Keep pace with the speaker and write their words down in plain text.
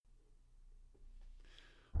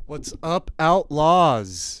What's up,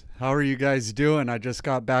 Outlaws? How are you guys doing? I just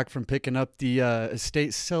got back from picking up the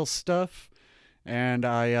estate sale stuff, and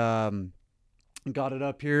I got it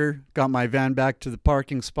up here, got my van back to the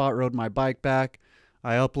parking spot, rode my bike back.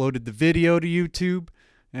 I uploaded the video to YouTube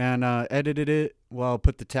and edited it, well,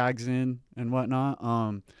 put the tags in and whatnot.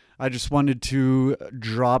 I just wanted to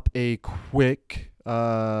drop a quick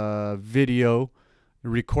video,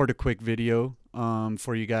 record a quick video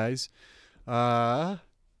for you guys. Uh,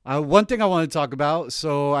 One thing I want to talk about.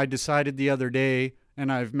 So I decided the other day,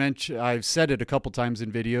 and I've said it a couple times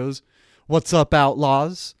in videos. What's up,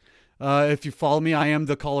 Outlaws? If you follow me, I am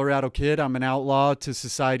the Colorado Kid. I'm an outlaw to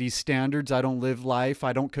society's standards. I don't live life.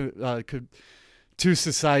 I don't to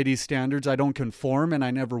society's standards. I don't conform, and I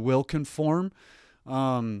never will conform.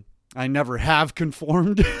 I never have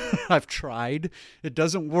conformed. I've tried. It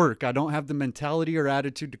doesn't work. I don't have the mentality or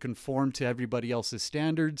attitude to conform to everybody else's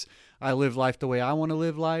standards. I live life the way I want to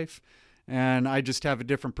live life. And I just have a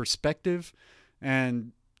different perspective.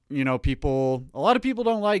 And, a lot of people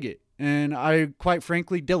don't like it. And I, quite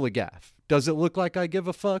frankly, dilligaff. Does it look like I give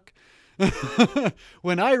a fuck?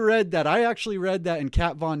 When I read that, I actually read that in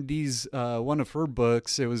Kat Von D's, one of her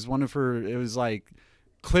books. It was like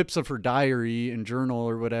clips of her diary and journal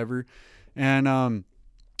or whatever. And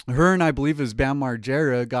her and I believe it was Bam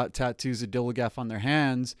Margera got tattoos of Dilligaff on their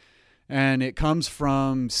hands. And it comes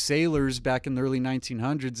from sailors back in the early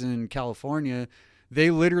 1900s in California.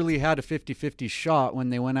 They literally had a 50-50 shot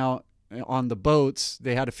when they went out on the boats.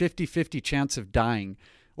 They had a 50-50 chance of dying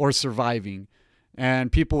or surviving.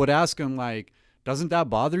 And people would ask them, like, doesn't that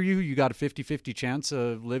bother you? You got a 50-50 chance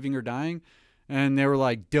of living or dying? And they were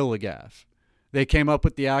like, Dilligaff. They came up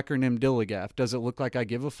with the acronym Dilligaff. Does it look like I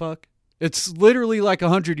give a fuck? It's literally like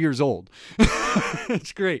 100 years old.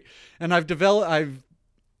 It's great. And I've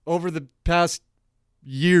over the past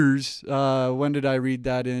years, when did I read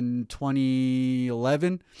that? In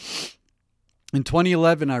 2011? In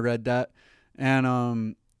 2011, I read that.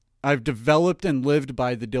 And I've developed and lived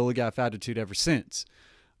by the Dilligaff attitude ever since.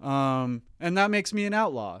 And that makes me an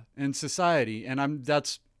outlaw in society. And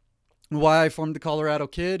that's why I formed the Colorado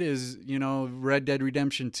Kid is, Red Dead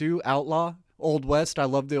Redemption 2, Outlaw, Old West. I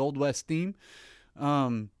love the Old West theme.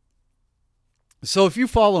 So if you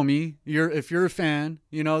follow me, if you're a fan,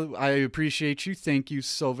 I appreciate you. Thank you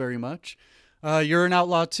so very much. You're an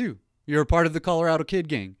outlaw too. You're a part of the Colorado Kid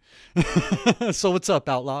gang. So what's up,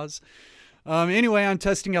 Outlaws? Anyway, I'm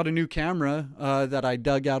testing out a new camera that I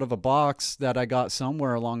dug out of a box that I got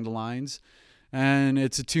somewhere along the lines. And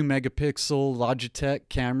it's a 2 megapixel Logitech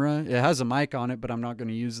camera. It has a mic on it, but I'm not going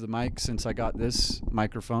to use the mic since I got this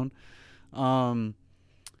microphone.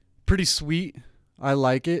 Pretty sweet. I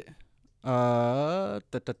like it.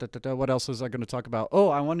 What else was I going to talk about? Oh,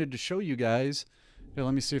 I wanted to show you guys. Here,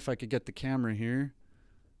 let me see if I could get the camera here.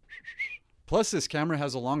 Plus, this camera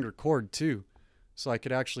has a longer cord, too. So I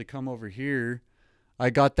could actually come over here.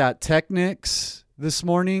 I got that Technics this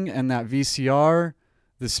morning and that VCR.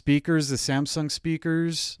 The speakers, the Samsung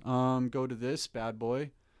speakers, go to this bad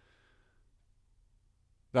boy.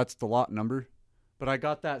 That's the lot number. But I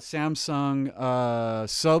got that Samsung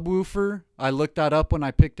subwoofer. I looked that up when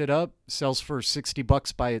I picked it up. Sells for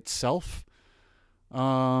 $60 by itself.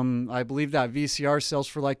 I believe that VCR sells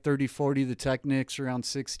for like 30, 40. The Technics around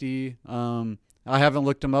 60. I haven't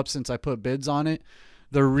looked them up since I put bids on it.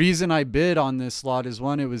 The reason I bid on this lot is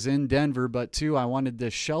one, it was in Denver, but two, I wanted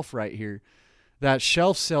this shelf right here. That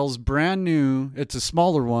shelf sells brand new. It's a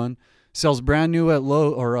smaller one. Sells brand new at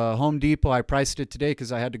Home Depot. I priced it today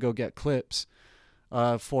because I had to go get clips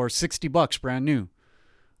for $60 brand new.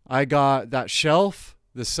 I got that shelf,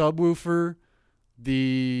 the subwoofer,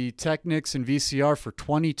 the Technics and VCR for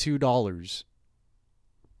 $22.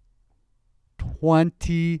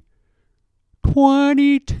 $22.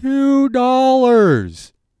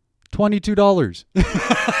 $22.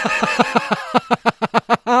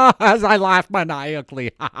 As I laugh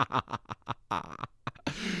maniacally.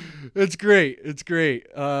 It's great. It's great.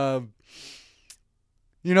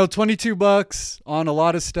 $22 on a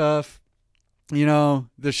lot of stuff.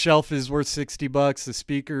 The shelf is worth $60. The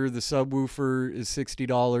speaker, the subwoofer is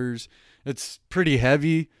 $60. It's pretty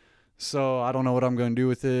heavy. So I don't know what I'm going to do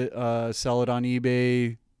with it. Sell it on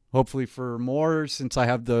eBay. Hopefully for more, since I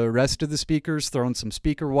have the rest of the speakers. Throw in some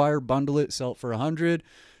speaker wire, bundle it, sell it for $100,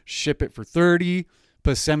 ship it for $30,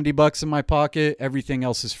 put $70 in my pocket. Everything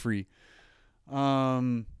else is free.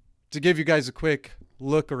 To give you guys a quick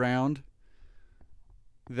look around,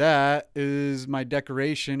 that is my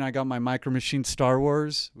decoration. I got my Micro Machine Star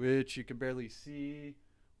Wars, which you can barely see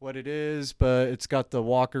what it is, but it's got the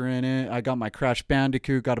walker in it. I got my Crash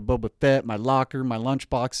Bandicoot, got a Boba Fett, my locker, my lunch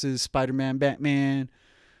boxes, Spider-Man, Batman.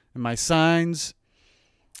 and my signs.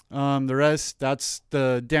 The rest, that's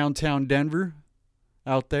the downtown Denver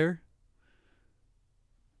out there.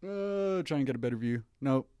 Try and get a better view.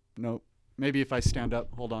 Nope. Maybe if I stand up.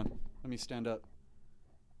 Hold on. Let me stand up.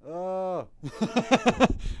 Oh.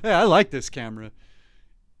 Hey, I like this camera.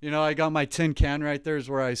 I got my tin can right there is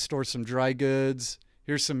where I store some dry goods.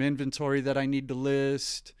 Here's some inventory that I need to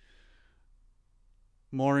list.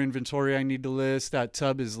 More inventory I need to list. That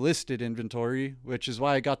tub is listed inventory, which is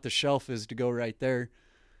why I got the shelf is to go right there.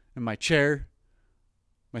 And my chair,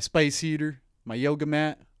 my spice heater, my yoga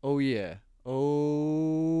mat. Oh, yeah. Oh,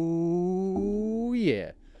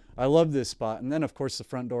 yeah. I love this spot. And then, of course, the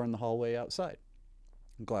front door and the hallway outside.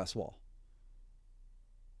 Glass wall.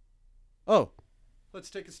 Oh, let's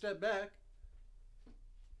take a step back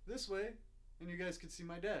this way, and you guys can see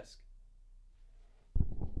my desk.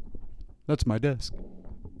 That's my desk.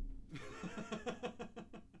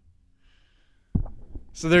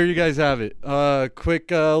 So there you guys have it.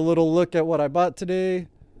 Quick little look at what I bought today.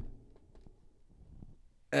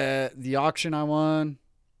 At the auction I won.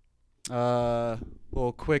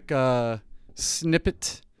 Little quick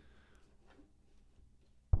snippet.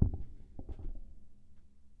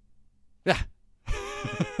 Yeah.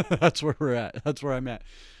 That's where we're at. That's where I'm at.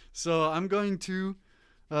 So I'm going to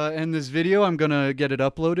end this video. I'm going to get it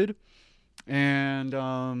uploaded. And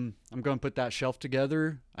I'm going to put that shelf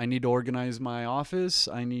together. I need to organize my office.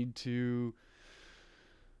 I need to...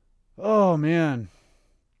 Oh, man.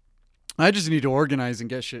 I just need to organize and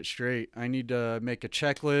get shit straight. I need to make a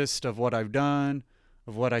checklist of what I've done,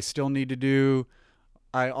 of what I still need to do.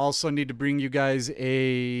 I also need to bring you guys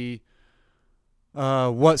a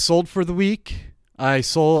what sold for the week. I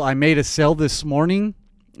made a sale this morning.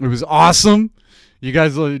 It was awesome. You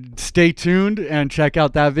guys stay tuned and check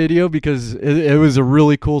out that video because it was a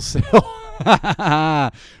really cool sale.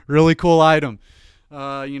 Really cool item.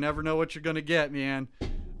 You never know what you're going to get, man.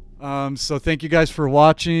 So thank you guys for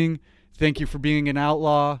watching. Thank you for being an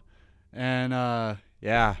outlaw. And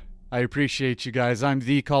yeah, I appreciate you guys. I'm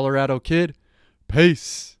the Colorado Kid.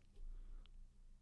 Peace.